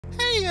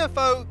Hiya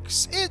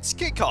folks, it's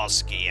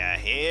Kikoskia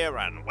here,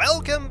 and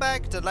welcome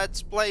back to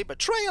Let's Play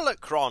Betrayal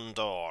at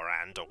Krondor.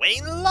 And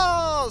when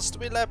last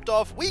we left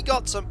off, we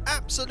got some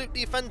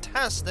absolutely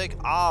fantastic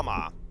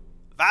armour.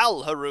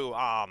 Valharu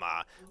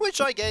armour, which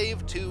I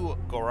gave to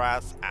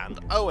Gorath and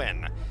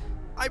Owyn.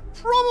 I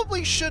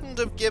probably shouldn't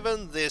have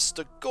given this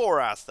to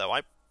Gorath though.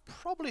 I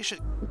probably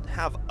should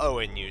have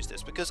Owyn use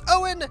this, because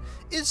Owyn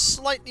is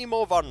slightly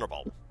more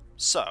vulnerable.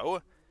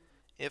 So,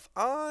 if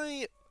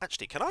I...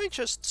 Actually, can I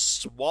just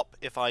swap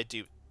if I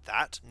do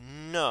that?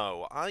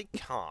 No, I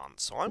can't.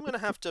 So I'm going to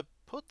have to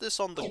put this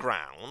on the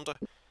ground,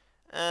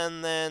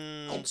 and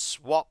then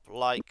swap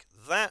like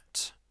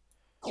that,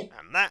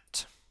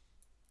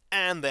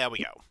 and there we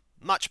go.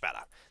 Much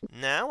better.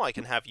 Now I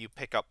can have you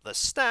pick up the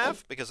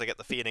staff, because I get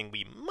the feeling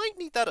we might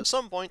need that at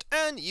some point,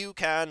 and you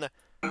can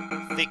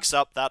fix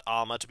up that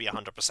armor to be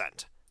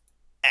 100%.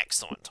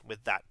 Excellent.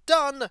 With that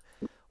done,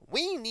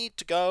 we need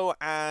to go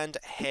and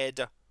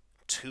head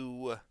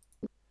to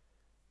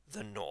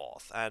the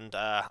north, and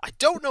I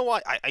don't know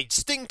why I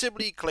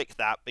instinctively clicked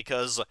that,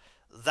 because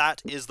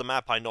that is the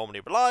map I normally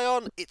rely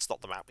on. It's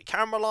not the map we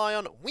can rely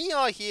on. We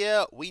are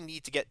here, we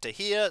need to get to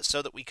here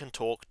so that we can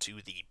talk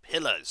to the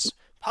pillars.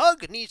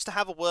 Pug needs to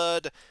have a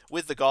word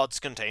with the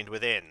gods contained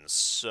within,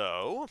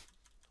 so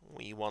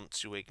we want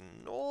to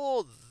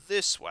ignore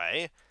this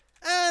way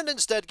and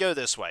instead go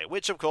this way,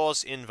 which of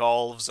course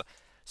involves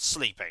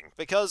sleeping,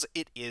 because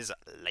it is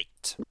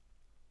late.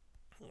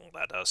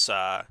 Let us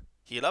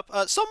heal up.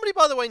 Somebody,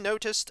 by the way,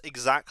 noticed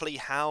exactly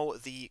how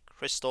the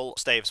crystal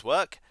staves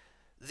work.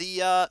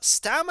 The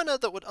stamina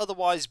that would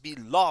otherwise be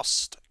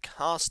lost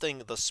casting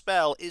the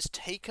spell is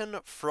taken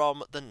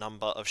from the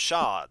number of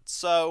shards.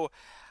 So,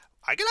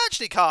 I can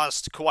actually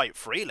cast quite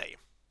freely.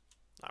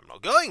 I'm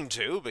not going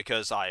to,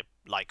 because I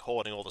like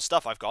hoarding all the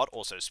stuff I've got.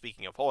 Also,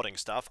 speaking of hoarding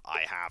stuff,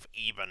 I have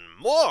even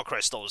more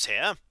crystals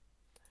here.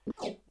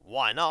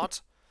 Why not?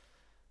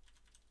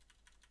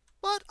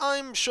 But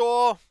I'm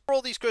sure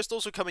all these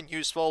crystals will come in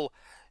useful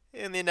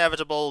in the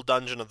inevitable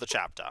dungeon of the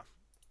chapter.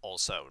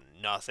 Also,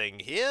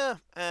 nothing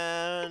here,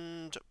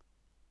 and...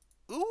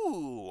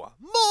 Ooh,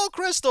 more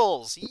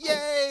crystals!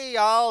 Yay,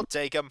 I'll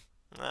take them.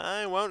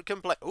 I won't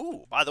complain.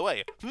 Ooh, by the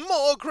way,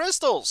 more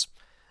crystals!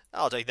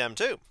 I'll take them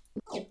too.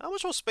 How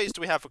much more space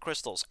do we have for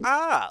crystals?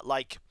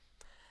 Like,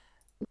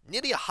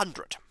 nearly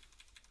 100.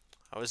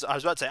 I was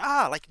about to say,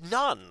 like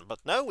none, but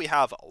no, we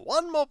have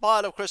one more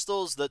pile of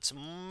crystals that's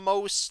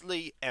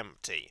mostly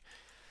empty.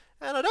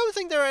 And I don't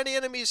think there are any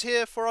enemies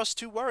here for us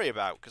to worry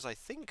about, because I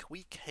think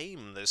we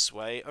came this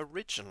way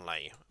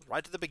originally,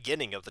 right at the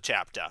beginning of the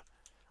chapter.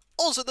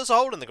 Also, there's a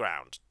hole in the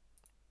ground.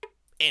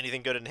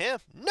 Anything good in here?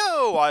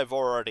 No, I've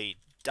already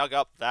dug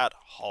up that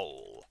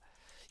hole.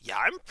 Yeah,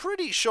 I'm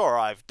pretty sure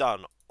I've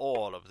done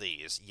all of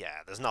these.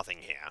 Yeah, there's nothing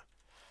here.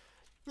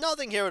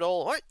 Nothing here at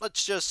all. Right,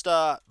 let's just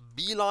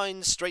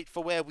beeline straight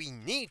for where we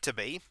need to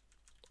be.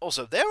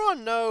 Also, there are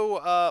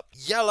no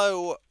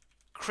yellow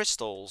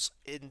crystals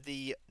in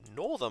the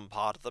northern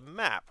part of the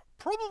map.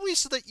 Probably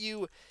so that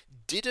you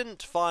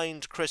didn't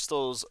find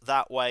crystals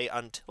that way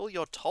until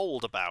you're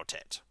told about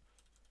it.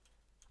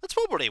 That's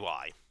probably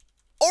why.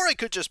 Or it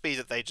could just be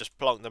that they just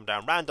plonked them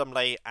down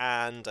randomly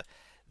and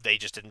they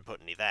just didn't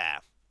put any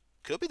there.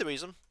 Could be the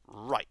reason.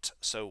 Right,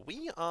 so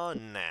we are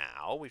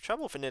now... We've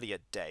travelled for nearly a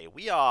day.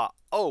 We are...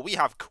 Oh, we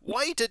have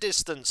quite a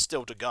distance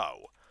still to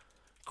go.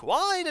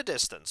 Quite a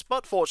distance.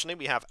 But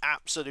fortunately, we have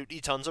absolutely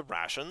tons of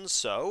rations,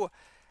 so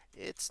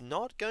it's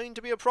not going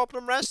to be a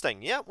problem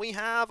resting. Yeah, we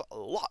have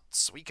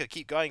lots. We could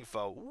keep going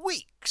for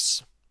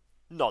weeks.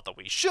 Not that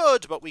we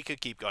should, but we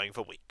could keep going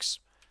for weeks.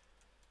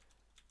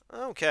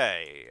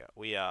 Okay,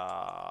 we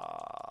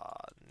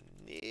are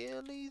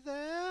nearly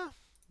there.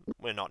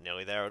 We're not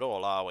nearly there at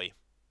all, are we?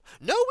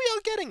 No, we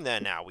are getting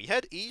there now. We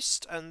head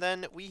east, and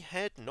then we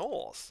head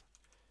north.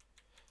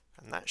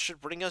 And that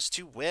should bring us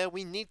to where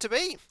we need to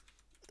be.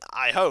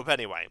 I hope,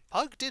 anyway.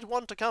 Pug did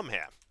want to come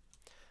here.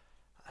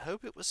 I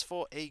hope it was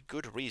for a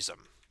good reason.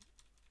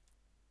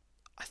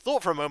 I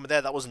thought for a moment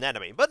there that was an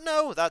enemy, but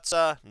no, that's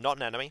not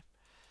an enemy.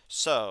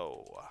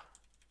 So,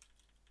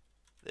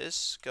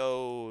 this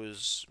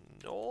goes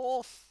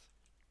north.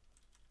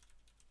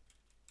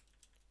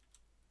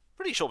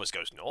 Pretty sure this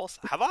goes north.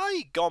 Have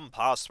I gone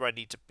past where I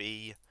need to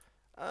be?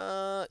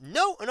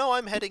 No,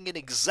 I'm heading in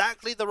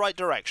exactly the right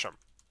direction.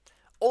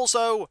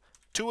 Also,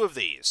 2 of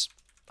these.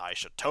 I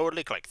should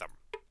totally click them.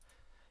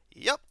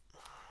 Yep.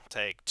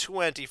 Take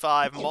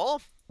 25 more.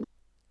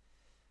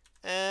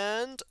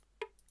 And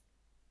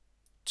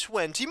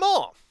 20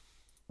 more.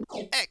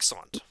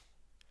 Excellent.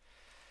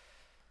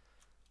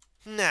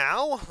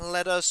 Now,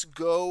 let us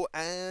go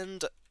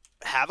and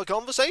have a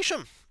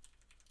conversation.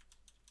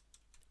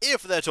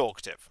 If they're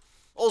talkative.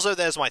 Also,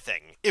 there's my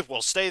thing. It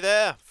will stay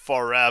there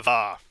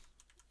forever.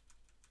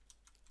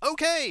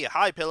 Okay,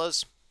 hi,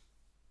 pillars.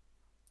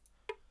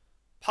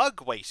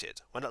 Pug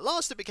waited. When at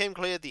last it became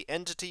clear the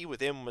entity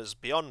within was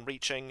beyond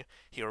reaching,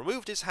 he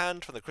removed his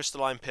hand from the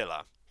crystalline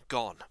pillar.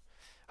 Gone.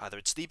 Either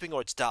it's sleeping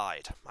or it's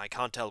died. I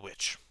can't tell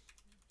which.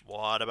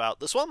 What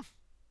about this one?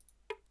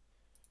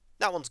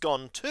 That one's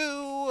gone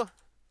too.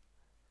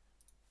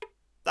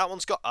 That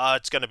one's got...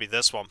 it's going to be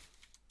this one.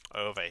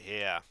 Over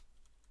here.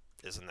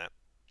 Isn't it?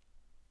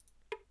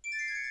 The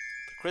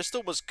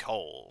crystal was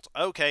cold.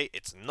 Okay,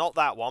 it's not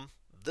that one.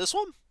 This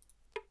one?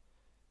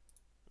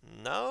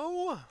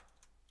 No.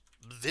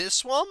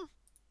 This one?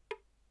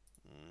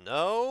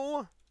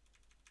 No.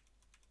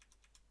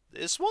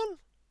 This one?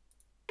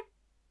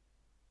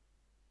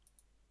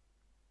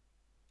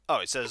 Oh,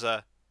 it says,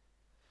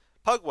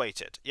 Pug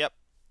waited. Yep,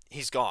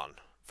 he's gone.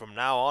 From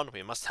now on,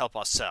 we must help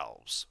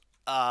ourselves.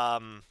 I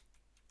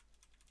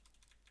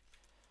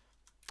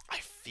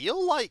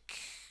feel like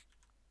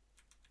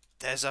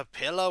there's a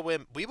pillar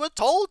we were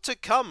told to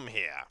come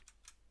here.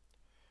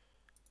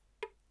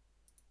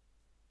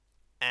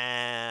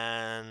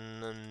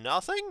 And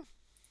nothing?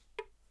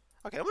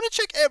 Okay, I'm going to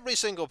check every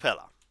single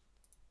pillar.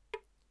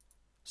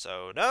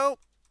 So, no.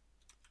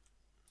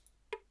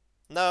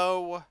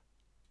 No.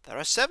 There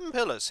are 7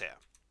 pillars here.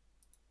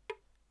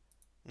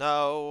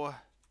 No.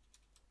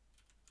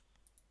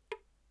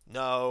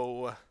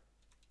 No.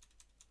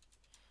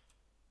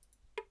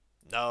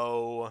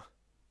 No.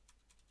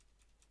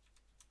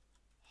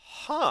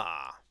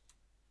 Huh.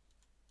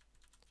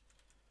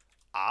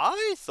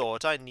 I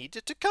thought I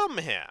needed to come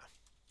here.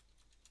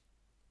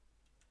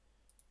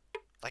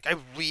 Like, I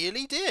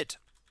really did.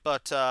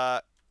 But,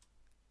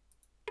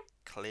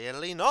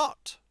 clearly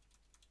not.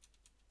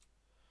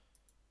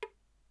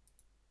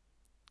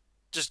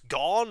 Just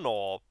gone,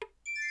 or...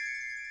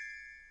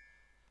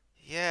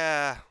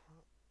 Yeah.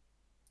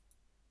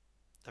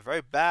 A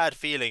very bad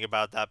feeling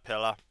about that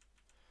pillar.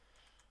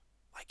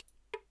 Like,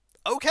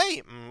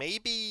 okay,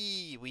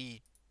 maybe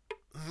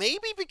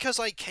because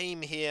I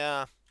came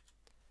here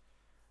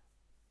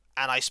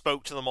and I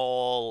spoke to them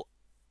all...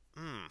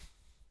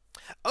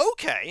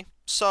 Okay,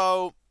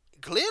 so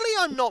clearly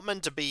I'm not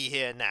meant to be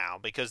here now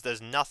because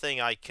there's nothing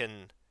I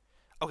can...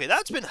 Okay,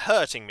 that's been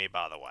hurting me,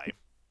 by the way.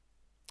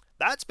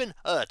 That's been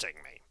hurting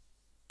me,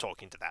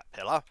 talking to that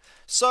pillar.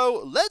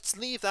 So let's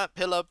leave that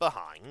pillar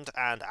behind,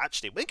 and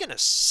actually we're going to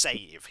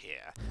save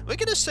here. We're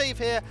going to save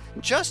here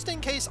just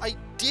in case I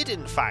did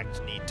in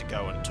fact need to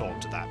go and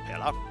talk to that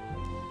pillar.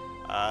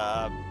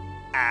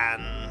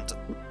 And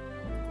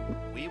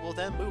we will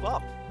then move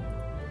up.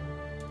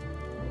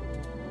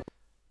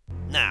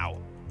 Now,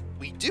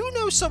 we do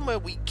know somewhere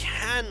we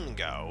can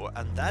go,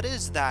 and that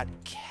is that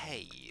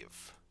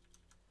cave.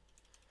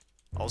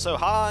 Also,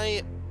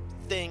 hi,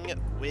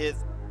 thing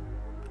with...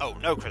 Oh,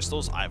 no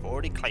crystals. I've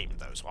already claimed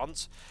those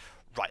ones.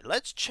 Right,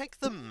 let's check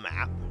the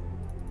map.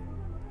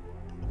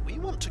 We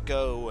want to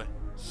go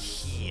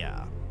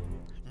here.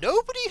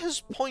 Nobody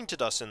has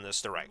pointed us in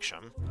this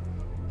direction,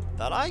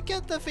 but I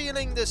get the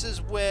feeling this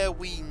is where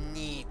we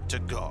need to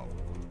go.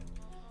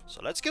 So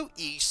let's go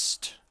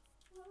east.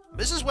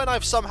 This is when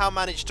I've somehow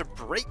managed to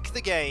break the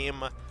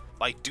game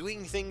by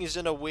doing things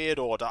in a weird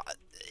order.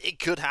 It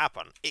could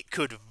happen. It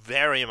could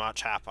very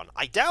much happen.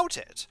 I doubt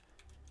it,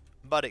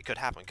 but it could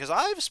happen, because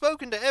I've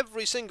spoken to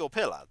every single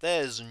pillar.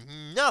 There's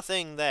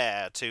nothing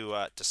there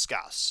to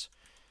discuss.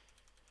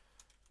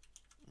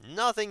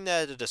 Nothing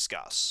there to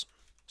discuss.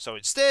 So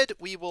instead,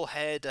 we will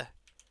head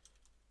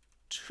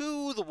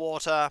to the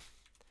water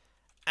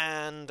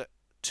and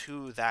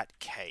to that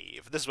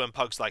cave. This is when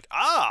Pug's like,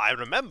 ah, I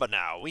remember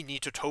now, we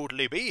need to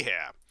totally be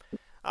here.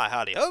 I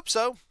hardly hope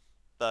so,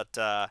 but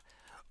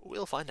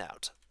we'll find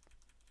out.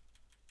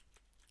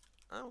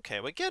 Okay,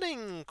 we're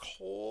getting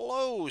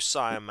close,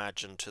 I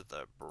imagine, to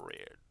the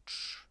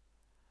bridge.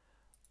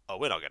 Oh,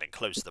 we're not getting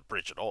close to the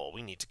bridge at all.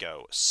 We need to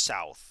go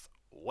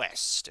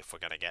southwest if we're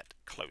going to get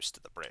close to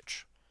the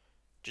bridge.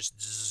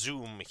 Just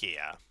zoom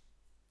here.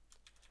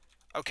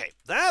 Okay,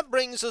 that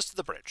brings us to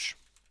the bridge.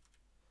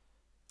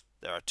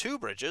 There are 2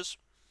 bridges.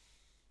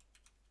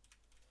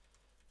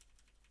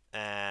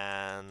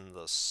 And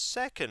the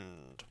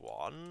second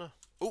one...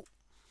 Ooh!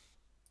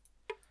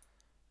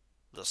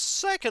 The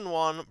second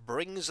one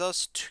brings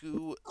us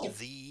to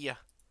the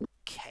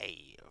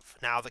cave.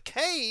 Now, the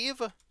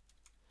cave...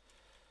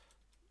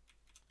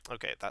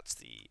 Okay, that's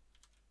the...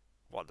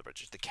 one of the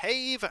bridges. The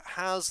cave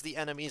has the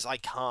enemies I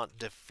can't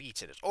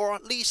defeat in it. Or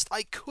at least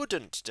I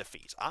couldn't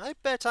defeat. I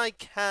bet I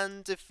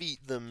can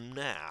defeat them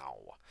now.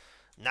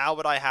 Now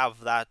that I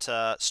have that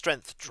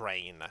strength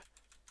drain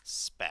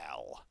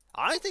spell.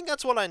 I think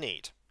that's what I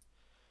need.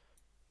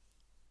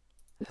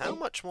 How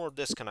much more of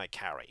this can I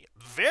carry?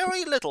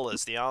 Very little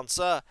is the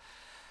answer.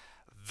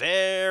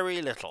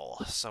 Very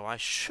little. So I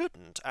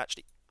shouldn't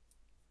actually...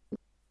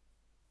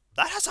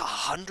 That has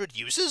 100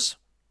 uses?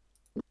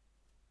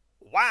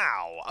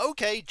 Wow.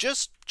 Okay,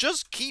 just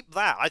keep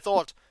that. I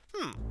thought,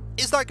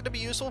 is that going to be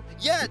useful?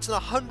 Yeah, it's an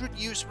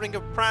 100-use Ring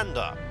of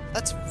Prander.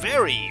 That's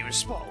very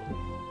useful.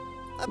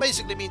 That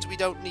basically means we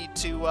don't need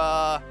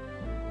to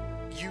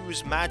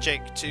use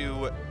magic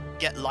to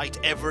get light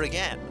ever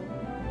again.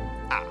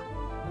 Ah,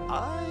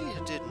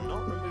 I did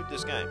not remove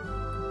this game.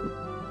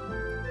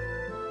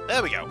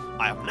 There we go.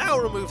 I have now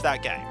removed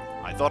that game.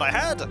 I thought I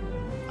had.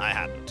 I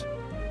hadn't.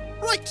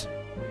 Right.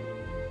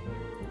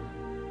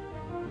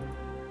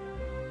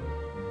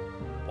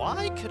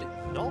 Why could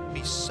it not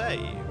be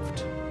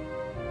saved?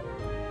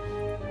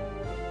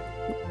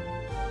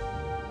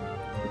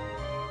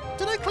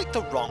 Did I click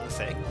the wrong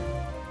thing?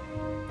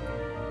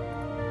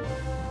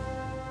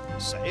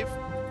 Save.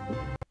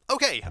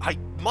 Okay, I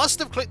must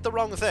have clicked the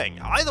wrong thing.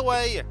 Either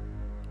way,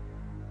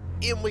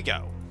 in we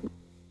go.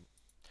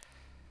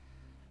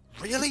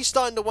 Really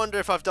starting to wonder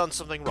if I've done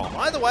something wrong.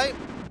 Either way,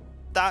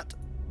 that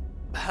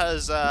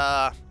has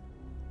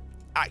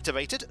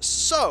activated.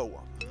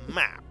 So,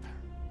 map.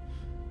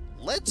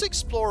 Let's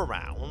explore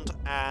around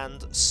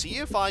and see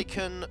if I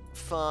can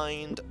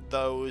find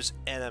those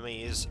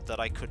enemies that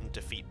I couldn't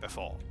defeat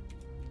before.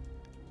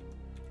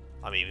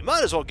 I mean, we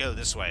might as well go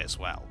this way as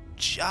well,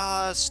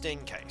 just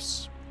in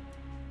case.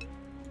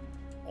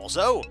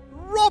 Also,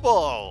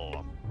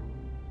 rubble!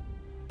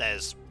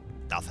 There's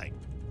nothing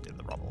in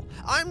the rubble.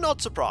 I'm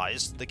not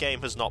surprised the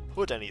game has not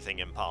put anything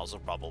in piles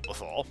of rubble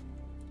before.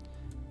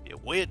 A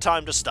weird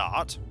time to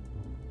start.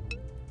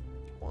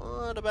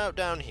 What about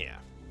down here?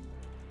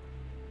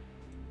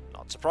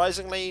 Not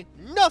surprisingly,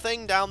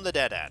 nothing down the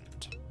dead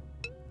end.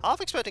 Half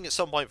expecting at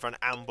some point for an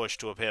ambush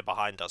to appear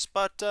behind us,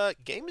 but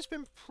game has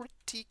been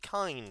pretty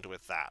kind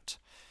with that.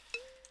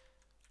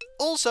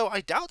 Also, I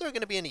doubt there are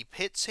going to be any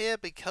pits here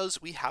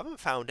because we haven't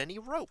found any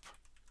rope.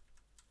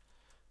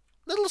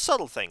 Little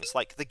subtle things,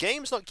 like the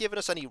game's not giving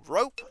us any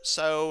rope,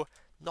 so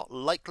not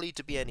likely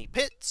to be any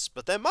pits,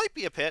 but there might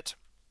be a pit.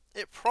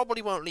 It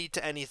probably won't lead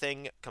to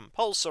anything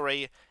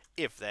compulsory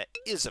if there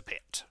is a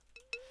pit.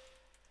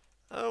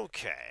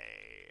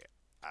 Okay,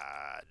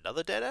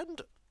 another dead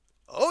end?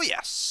 Oh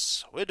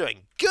yes, we're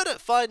doing good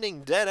at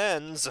finding dead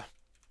ends.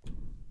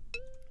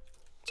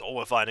 That's all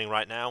we're finding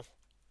right now.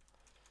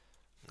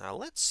 Now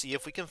let's see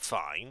if we can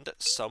find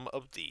some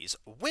of these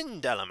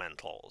wind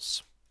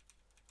elementals.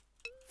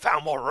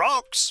 Found more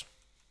rocks!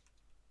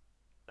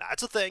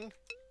 That's a thing.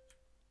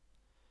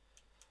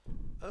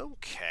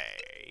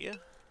 Okay.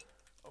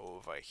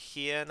 Over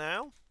here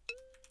now.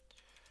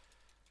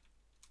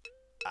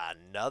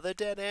 Another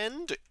dead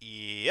end.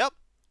 Yep.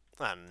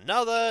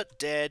 Another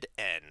dead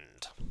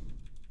end.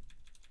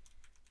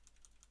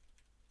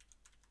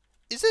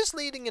 Is this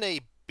leading in a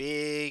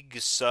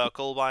big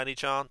circle by any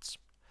chance?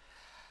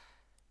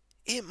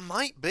 It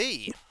might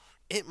be.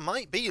 It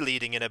might be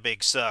leading in a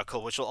big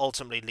circle, which will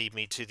ultimately lead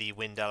me to the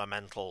wind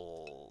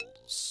elementals.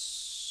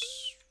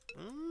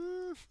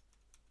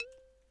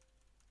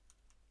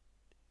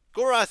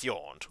 Gorath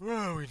yawned.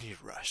 Oh, we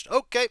need rest.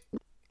 Okay.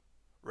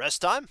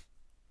 Rest time.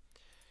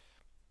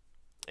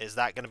 Is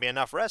that going to be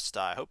enough rest?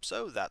 I hope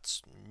so.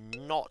 That's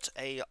not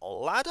a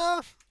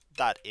ladder.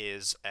 That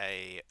is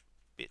a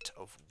bit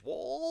of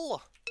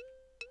wall.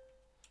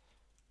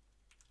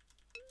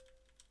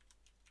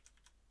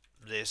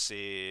 This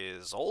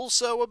is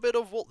also a bit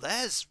of wall.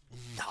 There's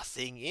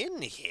nothing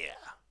in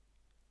here.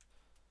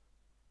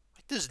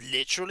 There's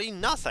literally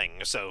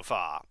nothing so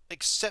far,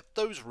 except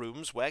those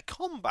rooms where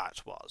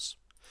combat was.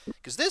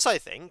 Because this, I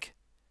think,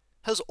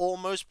 has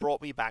almost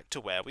brought me back to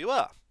where we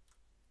were.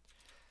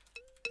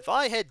 If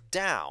I head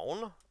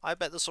down, I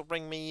bet this will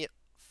bring me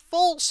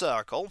full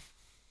circle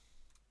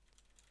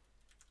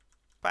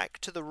back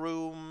to the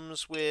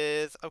rooms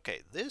with...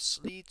 Okay, this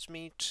leads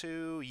me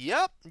to...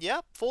 Yep,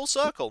 full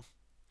circle.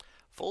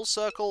 Full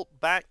circle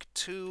back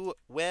to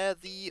where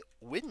the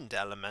wind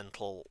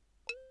elemental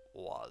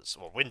was.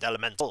 Or wind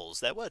elementals,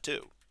 there were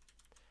two.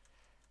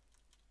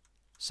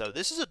 So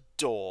this is a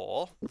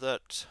door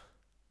that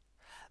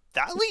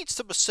leads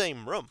to the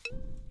same room.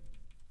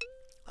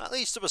 That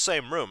leads to the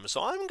same room,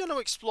 so I'm going to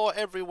explore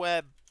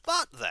everywhere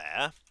but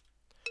there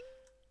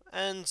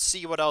and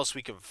see what else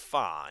we can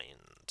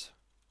find.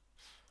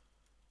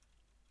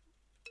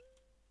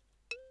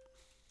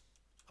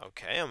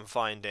 Okay, I'm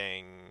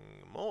finding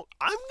more.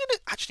 I'm gonna...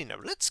 Actually, no,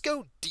 let's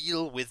go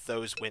deal with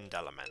those wind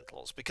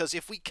elementals, because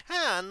if we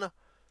can,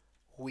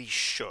 we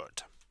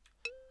should.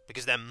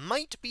 Because there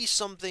might be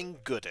something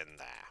good in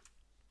there.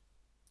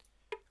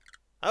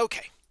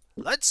 Okay,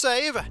 let's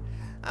save,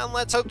 and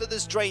let's hope that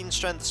this drain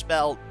strength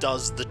spell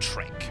does the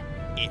trick.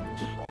 It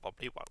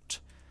probably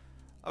won't.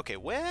 Okay,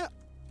 where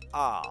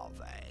are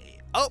they?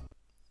 Oh!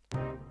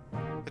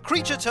 The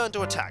creature turned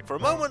to attack. For a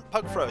moment,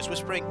 Pug froze,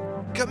 whispering,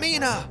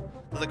 "Gamina!"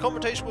 Though the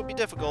confrontation would be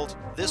difficult,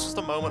 this was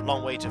the moment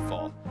long waited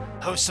for.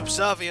 "Oh,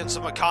 subservience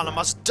of Makana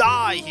must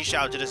die!" he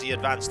shouted as he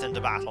advanced into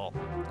battle.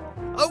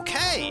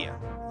 Okay,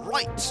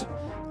 right.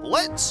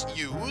 Let's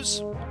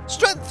use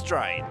Strength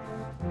Drain.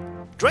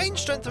 Drain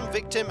strength from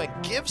victim and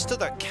gives to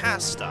the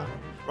caster.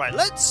 Right,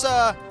 let's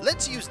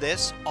use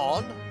this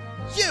on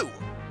you.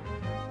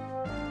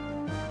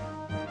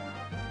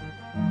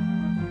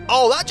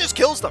 Oh, that just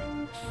kills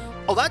them.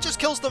 Oh, that just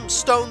kills them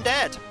stone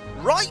dead.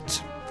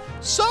 Right.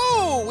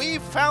 So, we've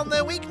found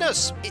their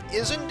weakness. It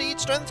is indeed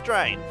Strength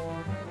Drain.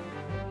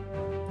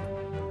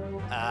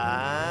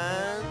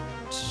 And...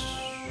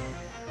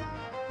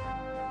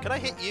 Can I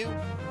hit you?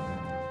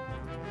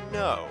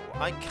 No,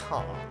 I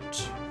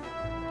can't.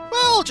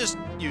 Well, I'll just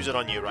use it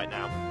on you right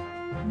now.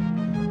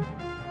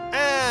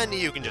 And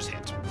you can just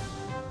hit.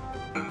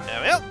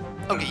 There we go.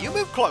 Okay, you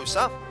move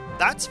closer.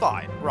 That's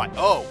fine. Right,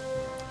 oh.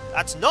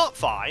 That's not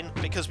fine,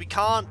 because we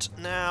can't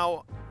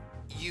now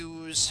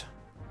use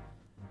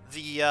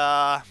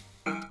the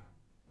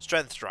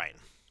Strength Drain.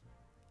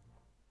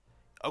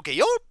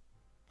 Okay,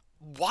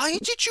 why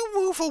did you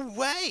move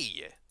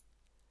away?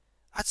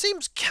 That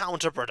seems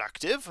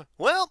counterproductive.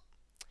 Well,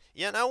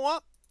 you know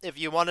what? If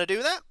you want to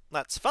do that,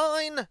 that's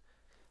fine.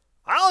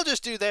 I'll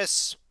just do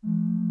this.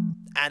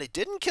 And it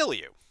didn't kill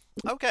you.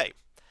 Okay.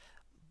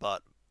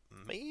 But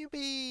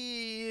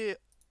maybe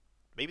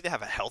they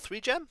have a health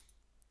regen?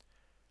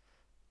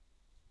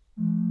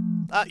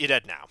 Ah, you're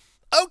dead now.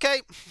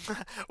 Okay.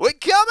 We're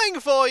coming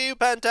for you,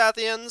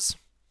 Pentathians.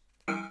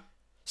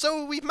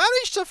 So we've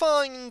managed to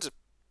find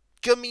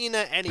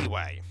Gamina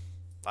anyway.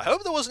 I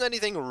hope there wasn't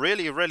anything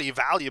really, really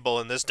valuable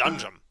in this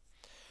dungeon.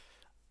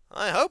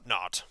 I hope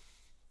not.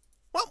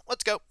 Well,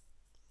 let's go.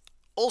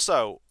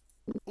 Also,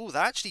 ooh,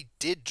 that actually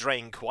did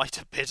drain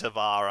quite a bit of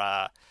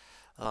our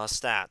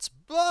stats,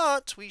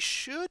 but we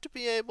should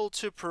be able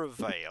to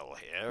prevail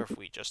here if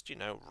we just, you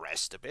know,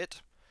 rest a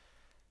bit.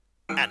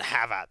 And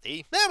have at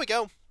thee. There we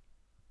go.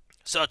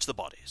 Search the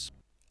bodies.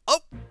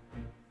 Oh!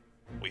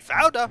 We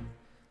found her!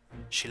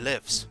 She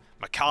lives.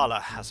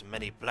 Makala has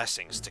many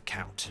blessings to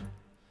count.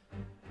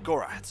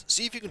 Gorath,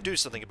 see if you can do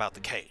something about the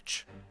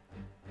cage.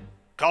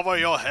 Cover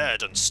your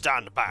head and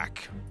stand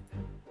back.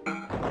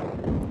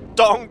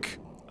 Donk!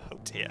 Oh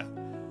dear.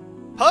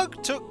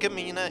 Pug took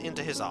Gamina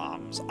into his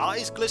arms.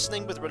 Eyes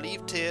glistening with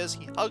relieved tears,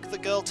 he hugged the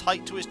girl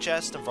tight to his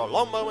chest, and for a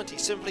long moment he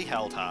simply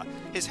held her,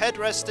 his head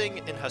resting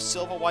in her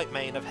silver-white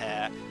mane of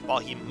hair, while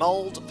he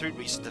mulled through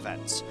recent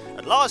events.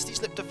 At last he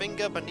slipped a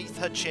finger beneath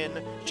her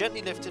chin,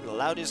 gently lifted and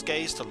allowed his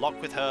gaze to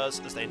lock with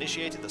hers as they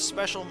initiated the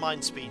special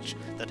mind speech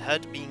that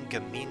had been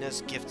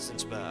Gamina's gift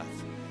since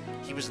birth.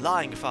 He was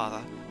lying,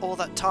 father. All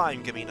that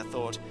time, Gamina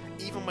thought,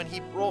 even when he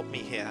brought me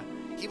here.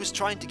 He was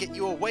trying to get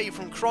you away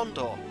from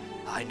Krondor.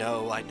 I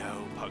know,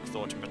 Pug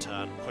thought in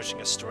return, pushing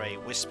a stray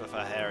wisp of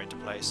her hair into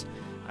place.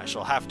 I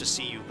shall have to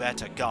see you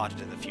better guarded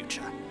in the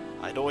future.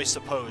 I'd always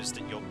supposed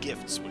that your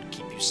gifts would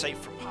keep you safe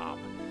from harm,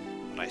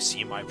 but I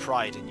see my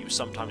pride in you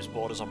sometimes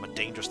borders on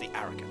dangerously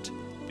arrogant.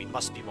 We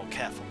must be more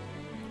careful.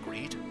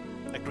 Agreed?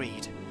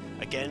 Agreed.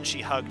 Again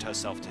she hugged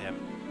herself to him.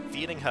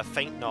 Feeling her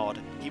faint nod,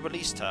 he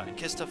released her and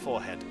kissed her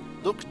forehead,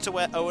 looked to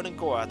where Owyn and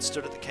Gorath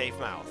stood at the cave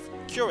mouth.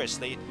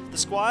 Curiously, the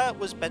squire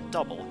was bent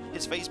double,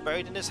 his face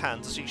buried in his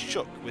hands as he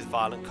shook with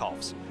violent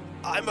coughs.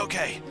 I'm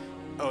okay,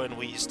 Owyn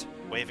wheezed,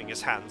 waving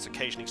his hands,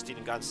 occasionally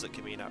stealing glances at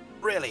Gamina.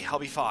 Really, I'll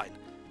be fine.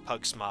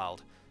 Pug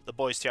smiled. The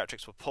boy's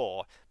theatrics were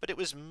poor, but it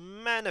was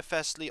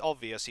manifestly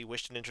obvious he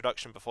wished an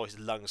introduction before his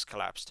lungs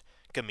collapsed.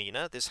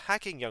 Gamina, this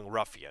hacking young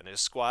ruffian,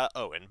 is Squire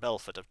Owyn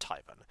Belford of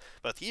Tyburn.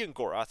 Both he and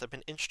Gorath have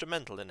been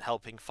instrumental in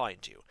helping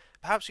find you.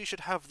 Perhaps you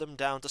should have them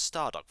down to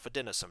Stardock for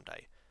dinner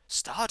someday.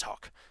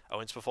 Stardock?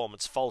 Owen's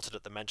performance faltered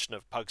at the mention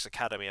of Pug's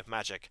Academy of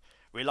Magic.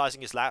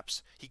 Realizing his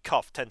lapse, he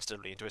coughed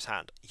tentatively into his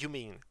hand. You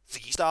mean the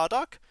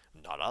Stardock?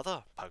 None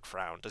other, Pug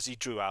frowned, as he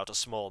drew out a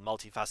small,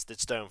 multifaceted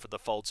stone from the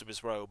folds of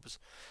his robes.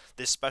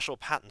 This special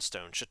pattern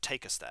stone should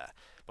take us there,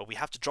 but we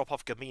have to drop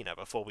off Gamina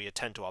before we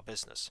attend to our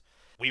business.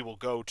 We will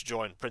go to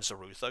join Prince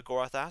Arutha,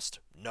 Gorath asked.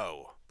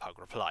 No, Pug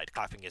replied,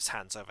 clapping his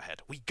hands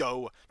overhead. We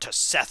go to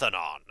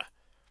Sethanon.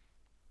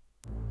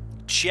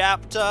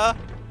 Chapter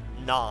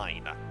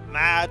 9.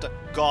 Mad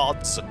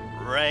God's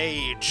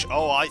Rage.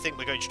 Oh, I think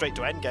we're going straight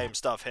to endgame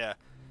stuff here.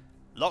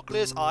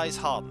 Locklear's eyes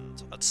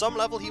hardened. At some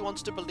level he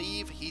wanted to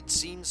believe he'd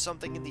seen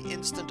something in the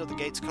instant of the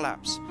gate's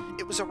collapse.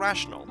 It was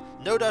irrational.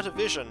 No doubt a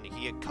vision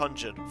he had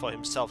conjured for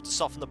himself to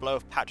soften the blow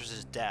of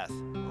Patris's death.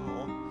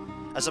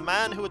 As a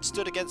man who had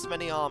stood against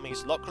many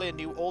armies, Locklear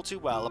knew all too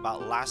well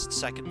about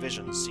last-second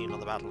visions seen on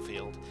the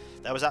battlefield.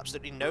 There was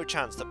absolutely no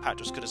chance that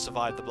Patris could have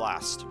survived the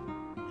blast.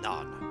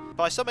 None.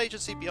 By some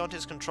agency beyond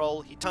his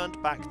control, he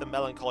turned back the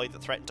melancholy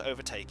that threatened to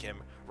overtake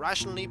him,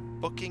 rationally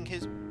brooking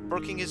his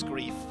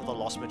grief for the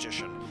lost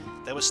magician.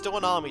 There was still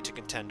an army to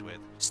contend with,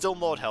 still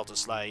Mordhel to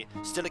slay,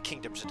 still a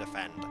kingdom to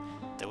defend.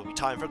 There would be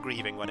time for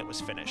grieving when it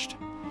was finished.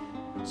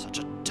 Such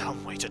a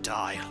dumb way to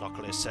die,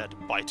 Locklear said,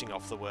 biting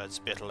off the words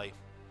bitterly.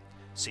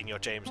 Senior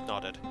James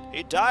nodded.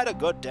 He died a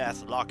good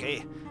death,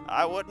 Lockie.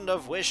 I wouldn't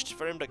have wished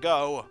for him to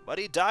go, but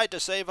he died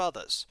to save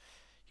others.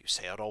 You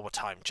say it all the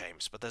time,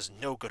 James, but there's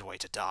no good way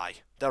to die.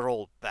 They're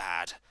all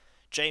bad.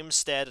 James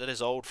stared at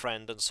his old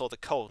friend and saw the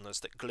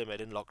coldness that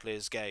glimmered in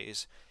Locklear's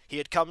gaze. He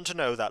had come to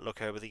know that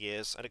look over the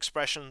years, an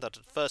expression that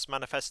had first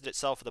manifested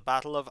itself at the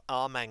Battle of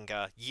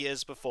Armenga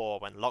years before,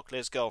 when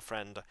Locklear's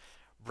girlfriend,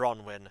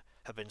 Bronwyn,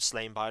 had been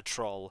slain by a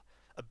troll.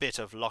 A bit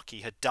of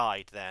Lockie had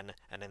died then,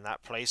 and in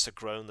that place had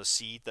grown the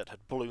seed that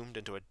had bloomed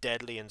into a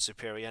deadly and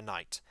superior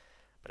knight.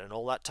 But in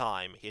all that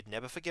time he had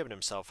never forgiven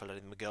himself for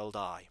letting the girl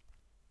die.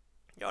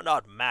 You're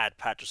not mad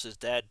Patris is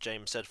dead,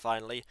 James said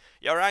finally.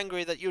 You're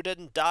angry that you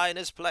didn't die in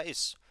his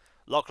place.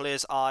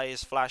 Locklear's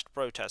eyes flashed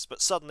protest,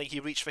 but suddenly he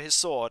reached for his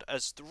sword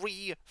as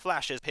 3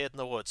 flashes appeared in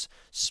the woods.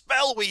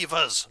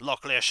 Spellweavers!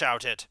 Locklear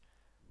shouted.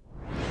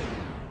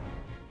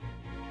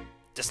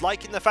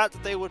 Disliking the fact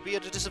that they would be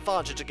at a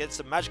disadvantage against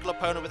a magical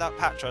opponent without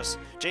Patris,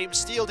 James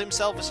steeled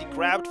himself as he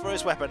grabbed for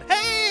his weapon.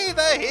 Hey,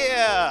 they're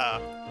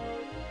here!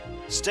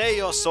 Stay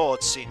your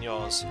swords,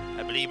 signors.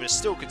 I believe it is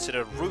still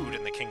considered rude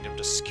in the kingdom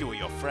to skewer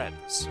your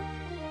friends.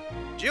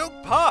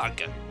 Duke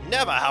Pug!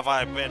 Never have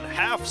I been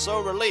half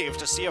so relieved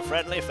to see a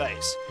friendly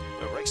face.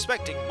 We were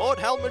expecting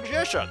Mordhell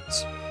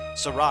magicians.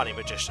 Serani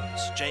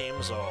magicians,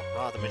 James, or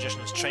rather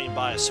magicians trained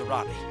by a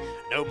Serani.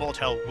 No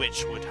Mordhell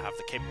witch would have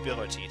the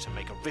capability to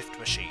make a rift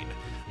machine,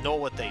 nor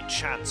would they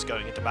chance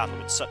going into battle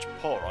with such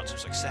poor odds of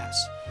success.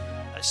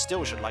 I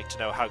still should like to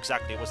know how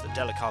exactly it was that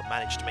Delacar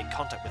managed to make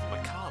contact with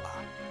Makala.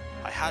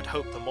 I had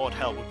hoped the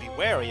Mordhell would be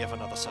wary of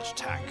another such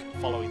attack,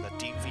 following the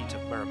defeat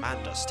of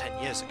Miramandus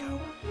 10 years ago.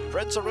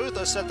 Prince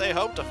Arutha said they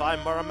hoped to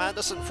find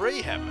Miramandus and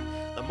free him.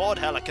 The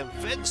Mordhell are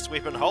convinced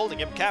we've been holding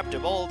him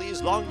captive all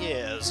these long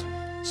years.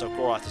 So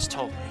Gorath has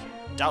told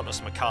me.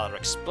 Doubtless Makala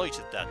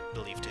exploited that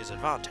belief to his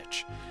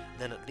advantage.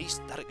 Then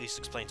that at least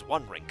explains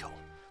one wrinkle.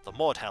 The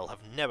Mordhell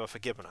have never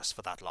forgiven us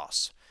for that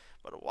loss.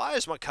 But why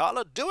is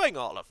Makala doing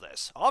all of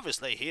this?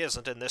 Obviously he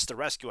isn't in this to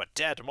rescue a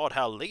dead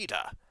Mordhell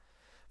leader.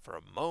 For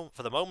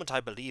the moment I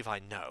believe I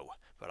know,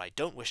 but I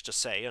don't wish to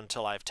say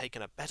until I have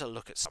taken a better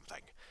look at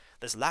something.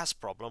 This last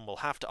problem I will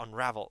have to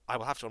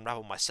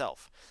unravel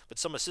myself, with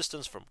some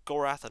assistance from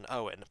Gorath and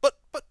Owyn. But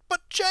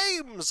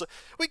James!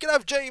 We can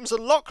have James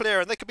and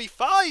Locklear and there could be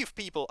 5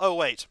 people! Oh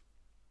wait.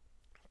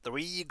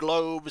 3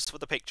 globes for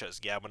the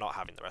pictures. Yeah, we're not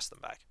having the rest of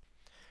them back.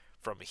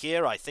 From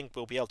here I think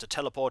we'll be able to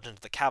teleport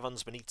into the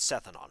caverns beneath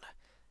Sethanon.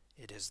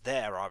 It is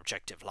there our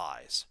objective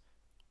lies.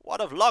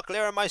 What of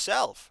Locklear and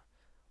myself?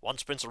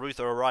 Once Prince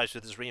Arutha arrives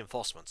with his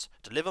reinforcements,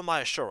 deliver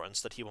my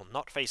assurance that he will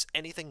not face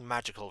anything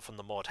magical from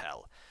the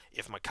Mordhell.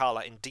 If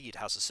Makala indeed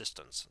has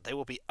assistance, they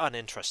will be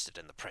uninterested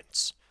in the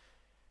prince.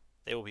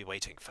 They will be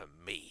waiting for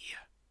me.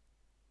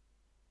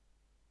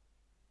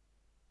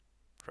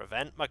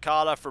 Prevent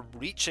Makala from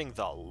reaching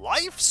the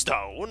Life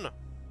Stone?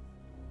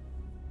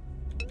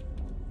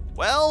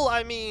 Well,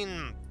 I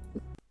mean,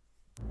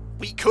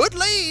 we could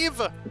leave,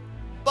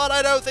 but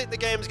I don't think the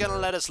game's going to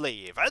let us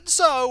leave. And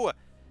so,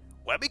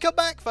 when we come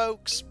back,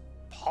 folks,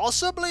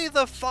 possibly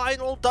the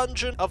final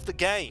dungeon of the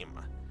game.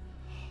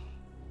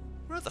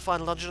 We're at the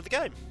final dungeon of the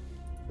game.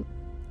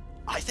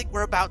 I think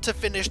we're about to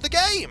finish the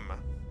game.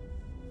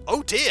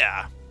 Oh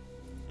dear.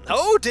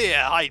 Oh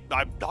dear,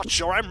 I'm not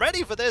sure I'm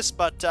ready for this,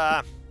 but,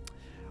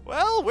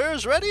 well, we're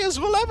as ready as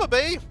we'll ever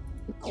be.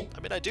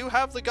 I mean, I do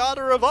have the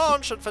Garter of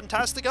Revanche and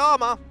fantastic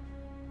armour.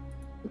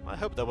 I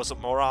hope there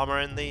wasn't more armour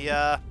in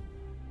the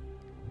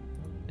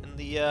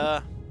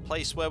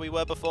place where we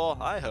were before.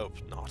 I hope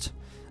not.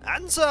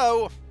 And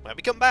so, when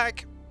we come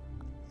back,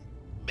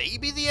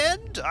 maybe the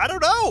end? I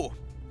don't know.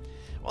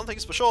 One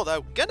thing's for sure,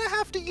 though. Gonna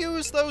have to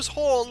use those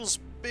horns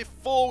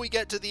before we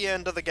get to the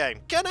end of the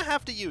game. Gonna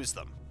have to use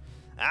them.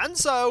 And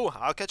so,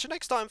 I'll catch you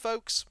next time,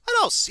 folks. And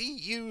I'll see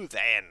you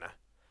then.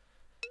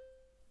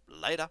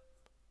 Later.